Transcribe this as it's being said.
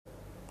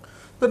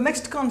The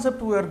next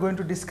concept we are going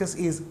to discuss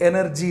is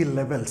energy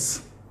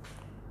levels.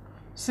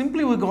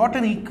 Simply we got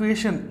an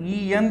equation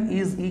En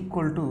is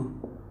equal to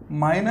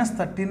minus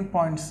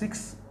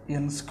 13.6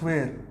 n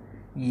square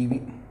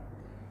EV.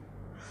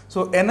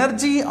 So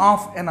energy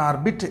of an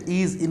orbit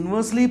is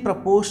inversely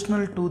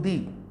proportional to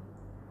the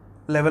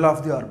level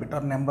of the orbit or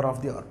number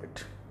of the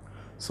orbit.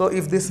 So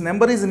if this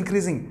number is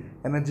increasing,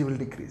 energy will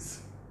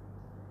decrease.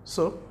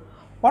 So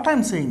what I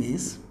am saying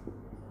is,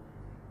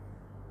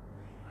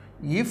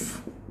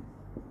 if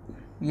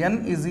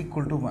n is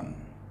equal to 1,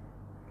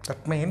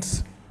 that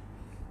means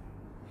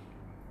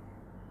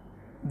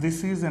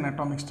this is an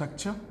atomic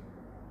structure.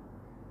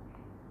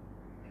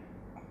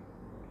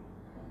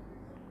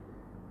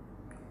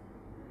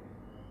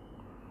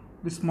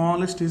 The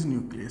smallest is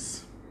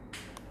nucleus.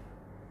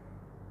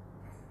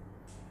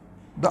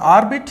 The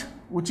orbit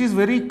which is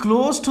very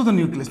close to the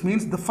nucleus,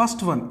 means the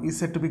first one, is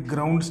said to be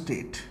ground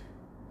state.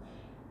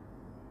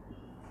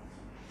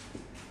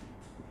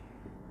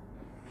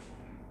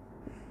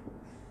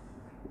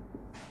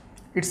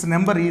 Its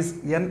number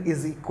is n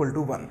is equal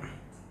to 1.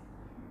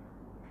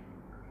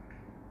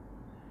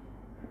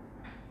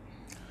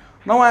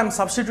 Now I am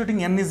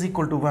substituting n is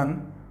equal to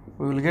 1.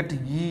 We will get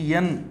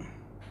En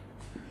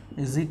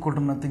is equal to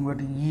nothing but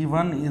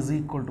E1 is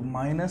equal to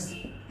minus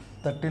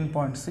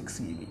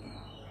 13.6 EV.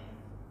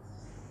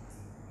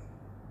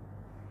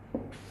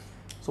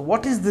 So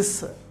what is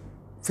this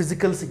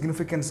physical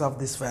significance of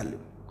this value?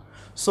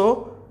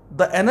 So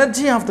the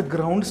energy of the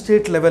ground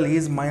state level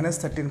is minus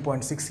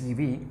 13.6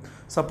 EV.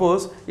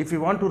 Suppose if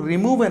you want to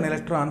remove an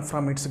electron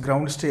from its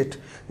ground state,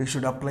 you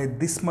should apply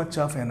this much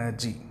of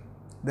energy.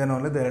 Then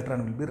only the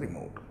electron will be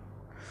removed.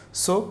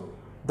 So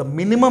the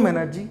minimum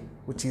energy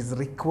which is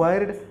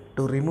required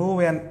to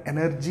remove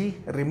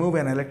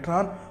an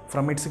electron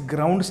from its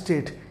ground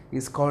state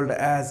is called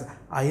as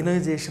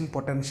ionization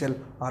potential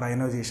or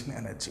ionization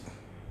energy.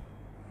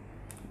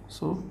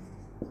 So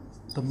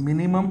the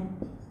minimum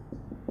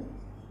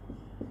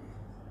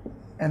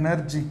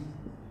energy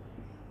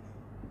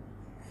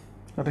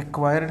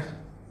required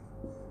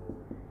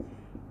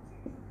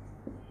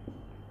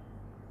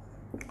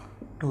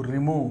to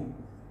remove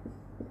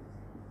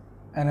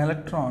an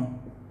electron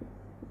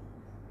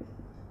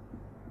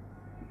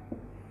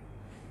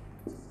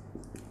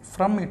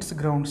from its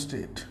ground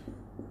state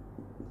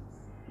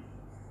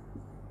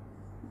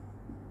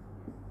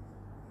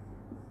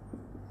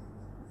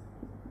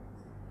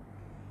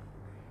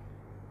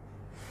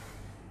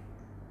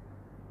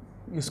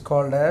is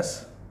called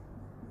as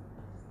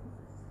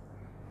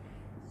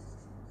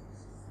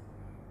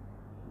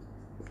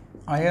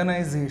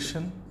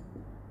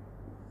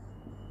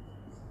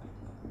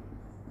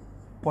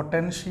ionization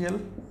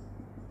potential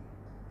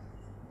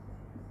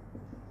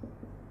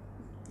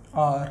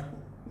or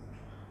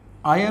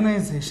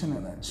ionization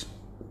energy.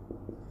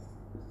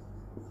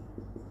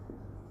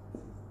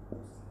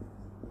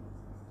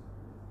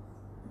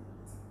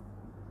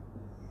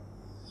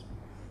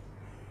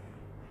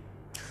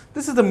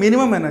 This is the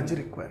minimum energy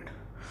required.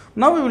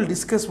 Now we will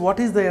discuss what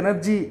is the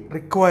energy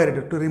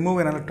required to remove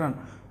an electron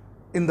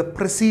in the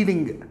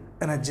preceding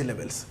energy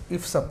levels.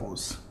 If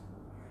suppose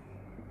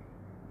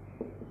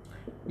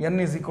n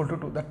is equal to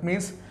 2, that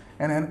means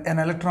an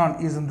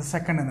electron is in the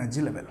second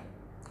energy level.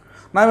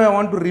 Now I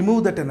want to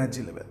remove that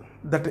energy level,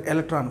 that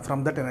electron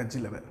from that energy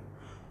level.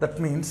 That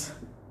means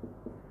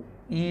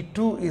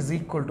E2 is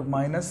equal to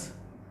minus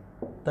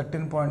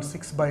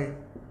 13.6 by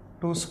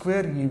 2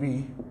 square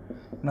EV,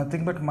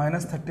 nothing but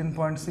minus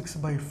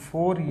 13.6 by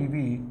 4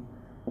 EV.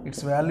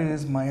 Its value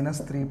is minus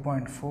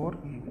 3.4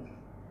 EV.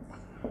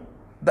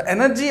 The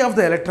energy of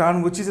the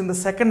electron which is in the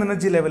second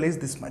energy level is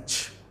this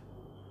much.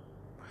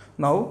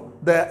 Now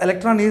the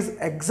electron is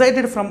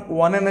excited from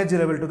one energy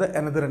level to the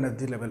another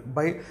energy level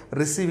by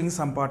receiving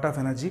some part of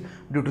energy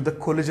due to the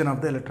collision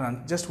of the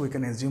electron. Just we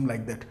can assume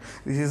like that.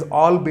 This is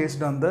all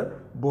based on the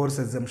Bohr's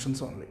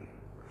assumptions only.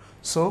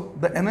 So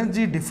the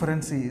energy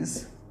difference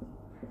is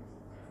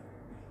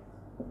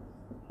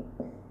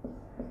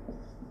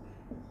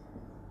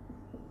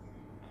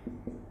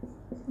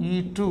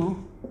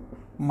E2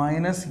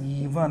 minus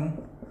E1,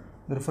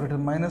 therefore it is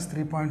minus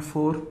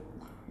 3.4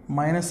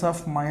 minus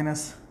of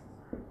minus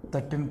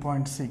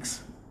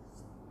 13.6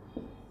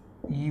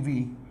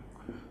 EV,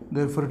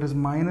 therefore it is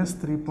minus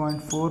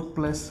 3.4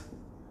 plus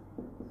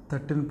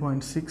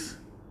 13.6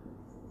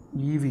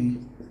 EV,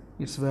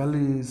 its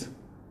value is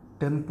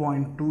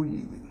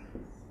 10.2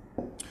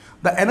 EV.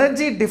 The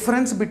energy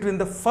difference between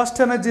the first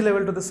energy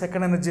level to the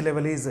second energy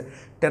level is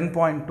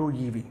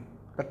 10.2 EV.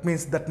 That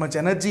means that much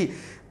energy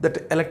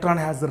that electron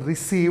has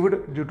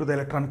received due to the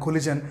electron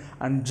collision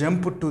and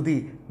jump to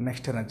the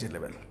next energy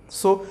level.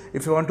 So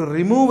if you want to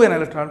remove an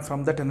electron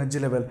from that energy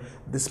level,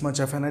 this much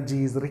of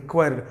energy is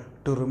required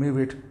to remove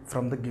it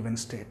from the given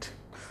state.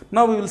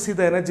 Now we will see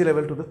the energy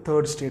level to the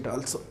third state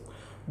also.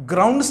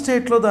 Ground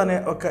state lo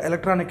dane oka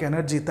electronic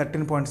energy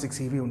 13.6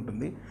 EV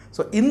untundi.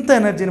 So inta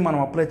energy ni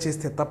manam apply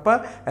cheste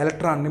tappa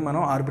electron ni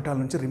manam orbital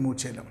nunchi remove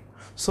cheyalem.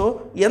 So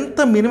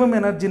ఎంత minimum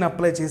ఎనర్జీని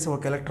apply చేసి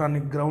ఒక ఎలక్ట్రాన్ని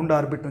ground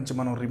orbit నుంచి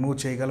మనం remove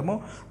చేయగలమో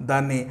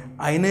దాన్ని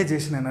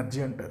ionisation energy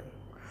అంటారు.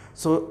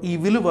 So ఈ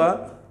విలువ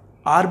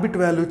ఆర్బిట్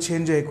వాల్యూ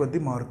చేంజ్ అయ్యే కొద్దీ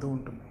మారుతూ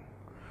ఉంటుంది.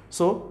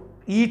 సో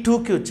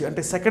E2కి వచ్చి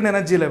అంటే సెకండ్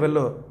ఎనర్జీ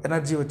లెవెల్లో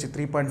ఎనర్జీ వచ్చి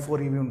 3.4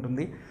 EV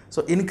ఉంటుంది. So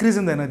increase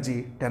in the energy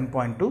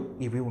 10.2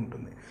 EV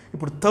ఉంటుంది.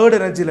 ఇప్పుడు థర్డ్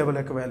ఎనర్జీ లెవెల్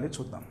యొక్క వాల్యూ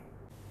చూద్దాం.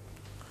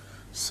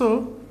 So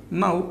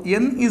now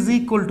n is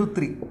equal to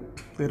 3.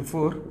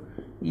 Therefore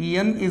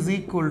En is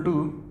equal to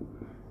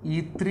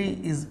E3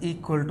 is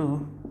equal to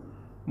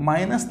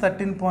minus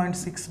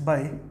 13.6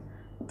 by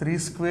 3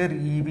 square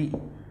EV,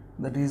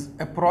 that is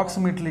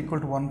approximately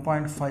equal to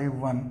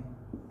 1.51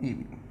 EV.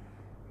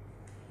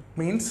 It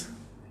means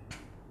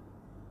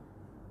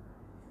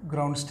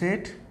ground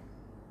state,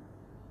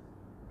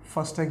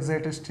 first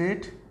excited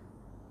state,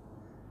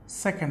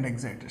 second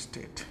excited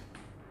state.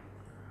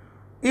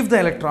 If the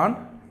electron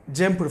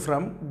jumped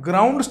from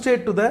ground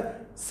state to the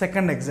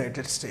second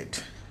excited state,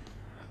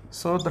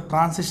 so the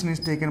transition is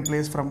taken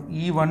place from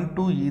E1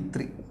 to E3.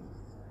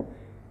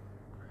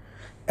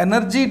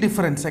 Energy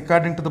difference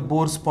according to the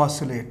Bohr's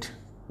postulate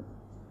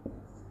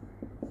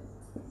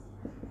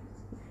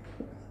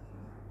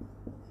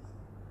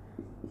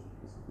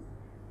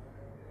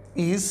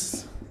is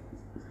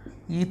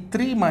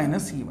E3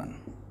 minus E1.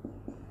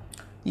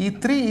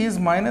 E3 is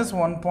minus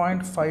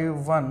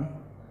 1.51,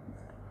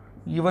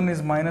 E1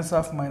 is minus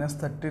of minus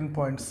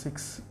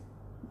 13.6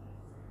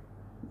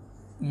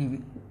 EV.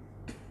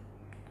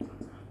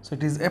 So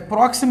it is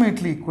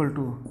approximately equal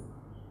to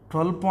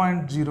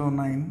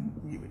 12.09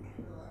 EV.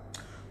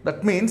 That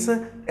means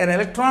an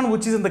electron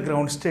which is in the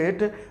ground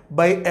state,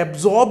 by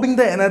absorbing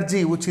the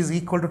energy which is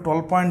equal to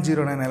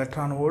 12.09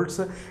 electron volts,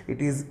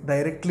 it is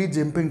directly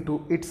jumping to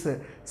its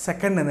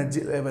second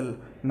energy level,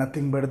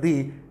 nothing but the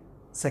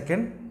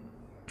second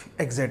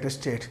excited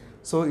state.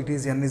 So it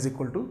is n is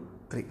equal to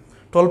 3.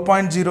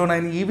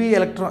 12.09 EV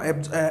electron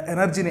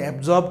ఎనర్జీని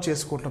absorb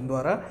చేసుకోవటం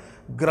ద్వారా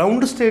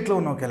ground స్టేట్లో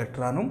ఉన్న ఒక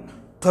electron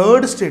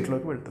third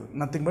స్టేట్లోకి వెళ్తుంది,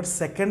 nothing but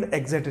second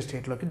excited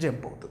స్టేట్లోకి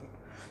jump అవుతుంది.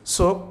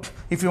 So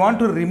if you want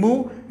to remove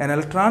an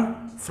electron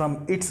from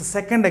its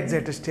second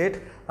excited state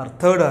or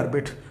third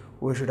orbit,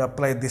 we should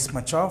apply this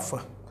much of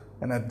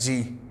energy,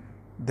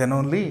 then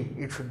only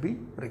it should be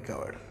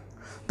recovered.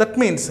 That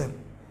means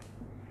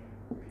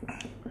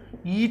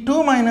E2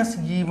 minus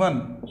E1,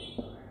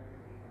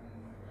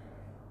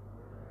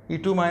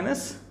 E2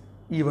 minus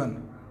E1,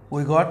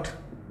 we got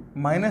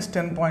minus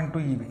 10.2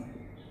 EV,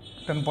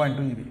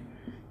 10.2 EV.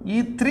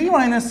 E3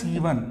 minus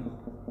E1,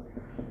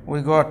 we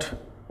got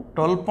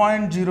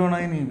 12.09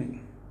 EV.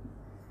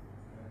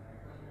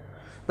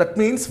 That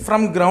means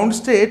from ground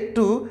state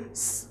to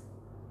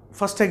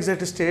first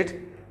excited state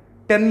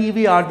 10 EV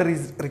order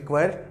is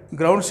required,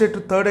 ground state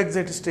to third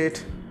excited state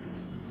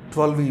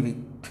 12 EV.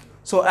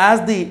 So as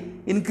the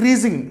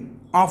increasing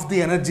of the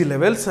energy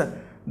levels,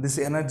 this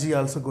energy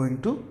also going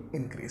to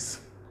increase.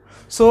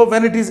 So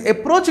when it is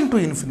approaching to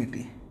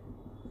infinity,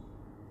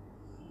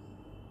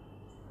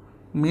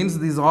 means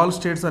these all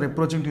states are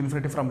approaching to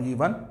infinity from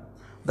E1,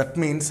 that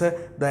means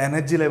the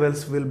energy levels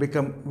will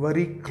become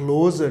very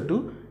closer to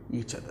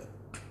each other.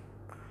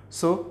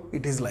 So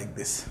it is like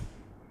this.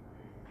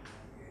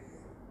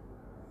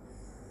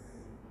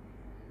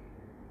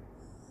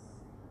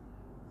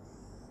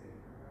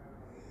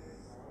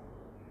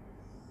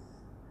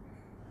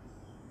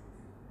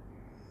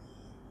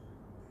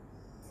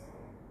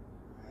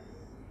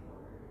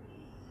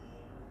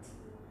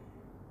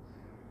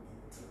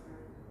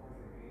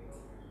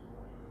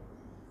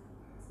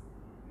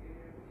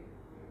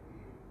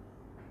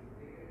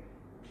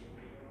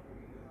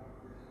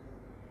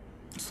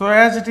 So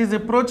as it is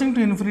approaching to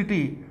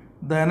infinity,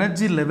 the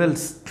energy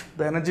levels,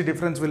 the energy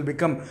difference will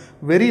become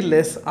very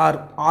less or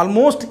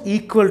almost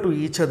equal to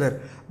each other.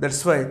 That's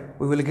why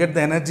we will get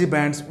the energy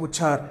bands which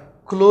are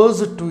close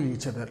to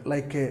each other,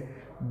 like a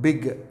big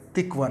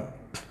thick one.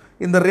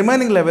 In the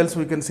remaining levels,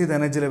 we can see the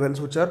energy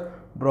levels which are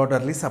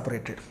broadly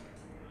separated.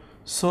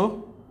 So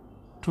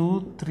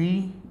 2, 3,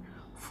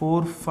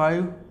 4,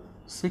 5,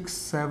 6,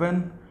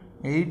 7,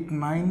 8,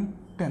 9,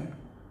 10.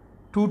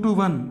 2 to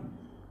 1,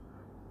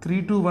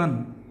 3 to 1,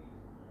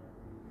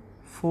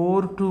 4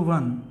 to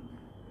 1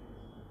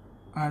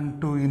 and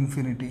to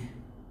infinity.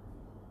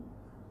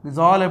 This is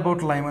all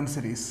about Lyman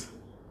series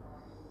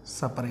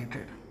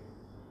separated.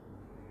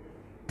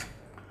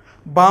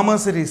 Balmer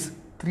series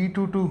 3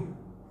 to 2,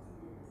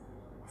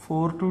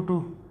 4 to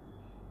 2,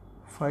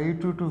 5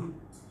 to 2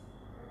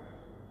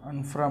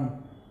 and from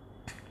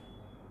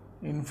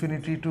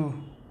infinity to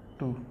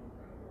 2.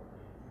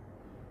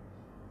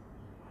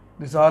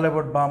 This is all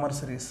about Balmer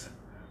series.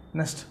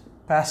 Next,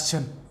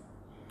 Paschen.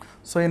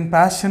 So in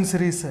Paschen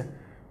series,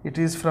 it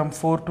is from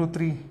 4 to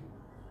 3,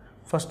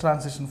 first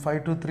transition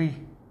 5 to 3,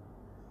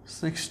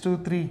 6 to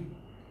 3,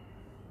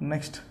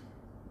 next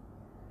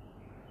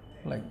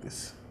like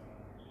this.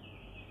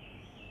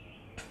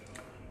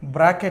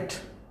 Bracket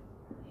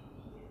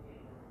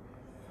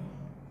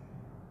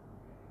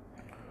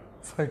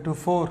 5 to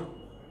 4,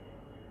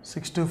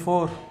 6 to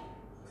 4,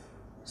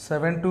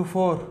 7 to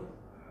 4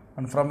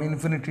 and from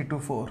infinity to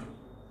 4.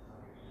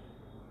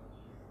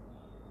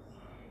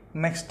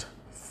 Next,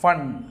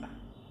 fund.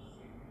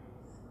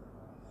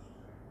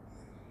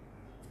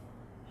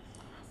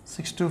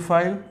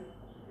 625,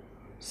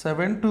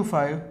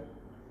 725,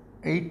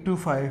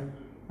 825,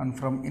 and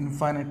from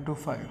infinite to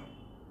 5.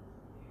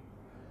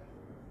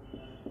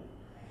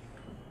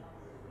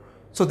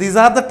 So these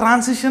are the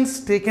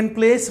transitions taken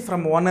place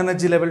from one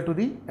energy level to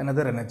the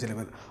another energy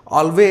level.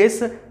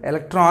 Always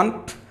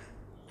electron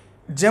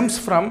jumps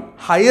from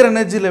higher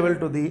energy level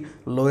to the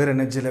lower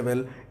energy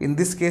level. In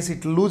this case,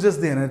 it loses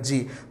the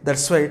energy.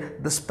 That's why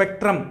the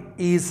spectrum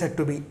is said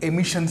to be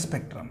emission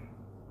spectrum.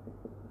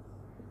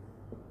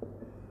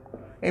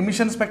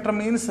 Emission spectrum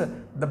means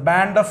the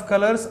band of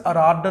colors or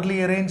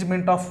orderly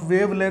arrangement of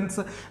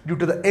wavelengths due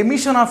to the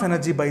emission of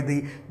energy by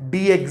the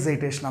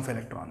de-excitation of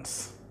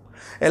electrons.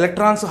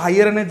 Electrons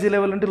higher energy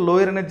level and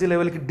lower energy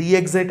level ki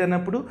de-excite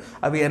అయినప్పుడు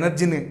అవి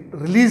ఎనర్జీని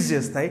release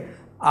చేస్తాయి.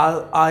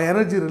 ఆ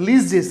energy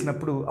release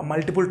చేసినప్పుడు ఆ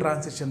multiple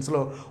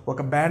ట్రాన్సిషన్స్లో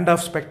ఒక band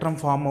of spectrum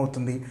form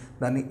అవుతుంది.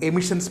 దాన్ని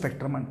ఎమిషన్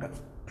స్పెక్ట్రమ్ అంటారు.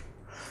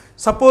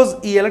 సపోజ్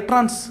ఈ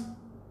ఎలక్ట్రాన్స్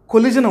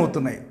కొలిజన్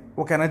అవుతున్నాయి,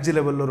 ఒక ఎనర్జీ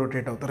లెవెల్లో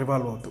రొటేట్ అవుతాయి,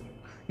 రివాల్వ్ అవుతూ.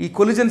 ఈ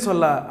కొలిజన్స్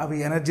వల్ల అవి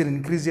ఎనర్జీని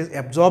ఇంక్రీజ్ చేసి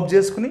అబ్జార్బ్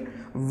చేసుకుని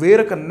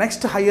వేరొక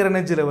నెక్స్ట్ హయ్యర్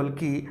ఎనర్జీ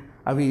లెవెల్కి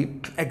అవి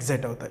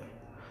ఎగ్జైట్ అవుతాయి.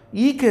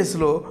 ఈ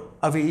కేసులో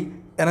అవి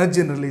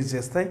ఎనర్జీని రిలీజ్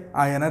చేస్తాయి.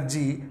 ఆ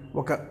ఎనర్జీ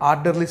ఒక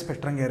ఆర్డర్లీ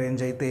స్పెక్ట్రంగా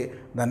అరేంజ్ అయితే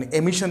దాన్ని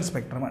ఎమిషన్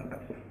స్పెక్ట్రమ్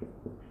అంటారు.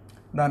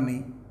 దాన్ని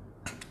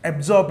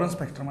అబ్జార్బన్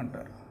స్పెక్ట్రమ్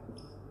అంటారు.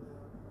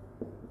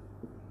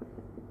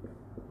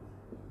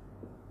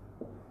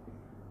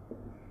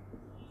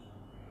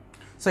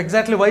 So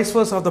exactly vice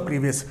versa of the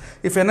previous.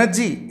 If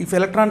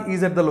electron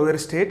is at the lower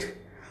state,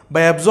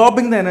 by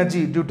absorbing the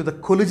energy due to the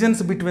collisions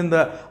between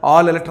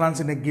all electrons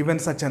in a given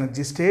such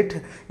energy state,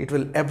 it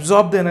will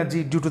absorb the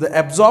energy. Due to the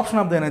absorption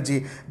of the energy,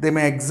 they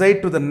may excite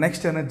to the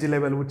next energy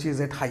level, which is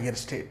at higher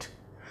state.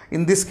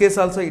 In this case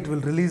also, it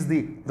will release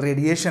the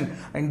radiation,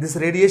 and this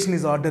radiation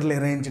is orderly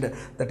arranged.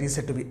 That is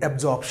said to be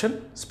absorption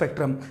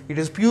spectrum. It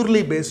is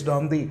purely based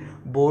on the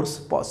Bohr's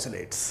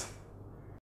postulates.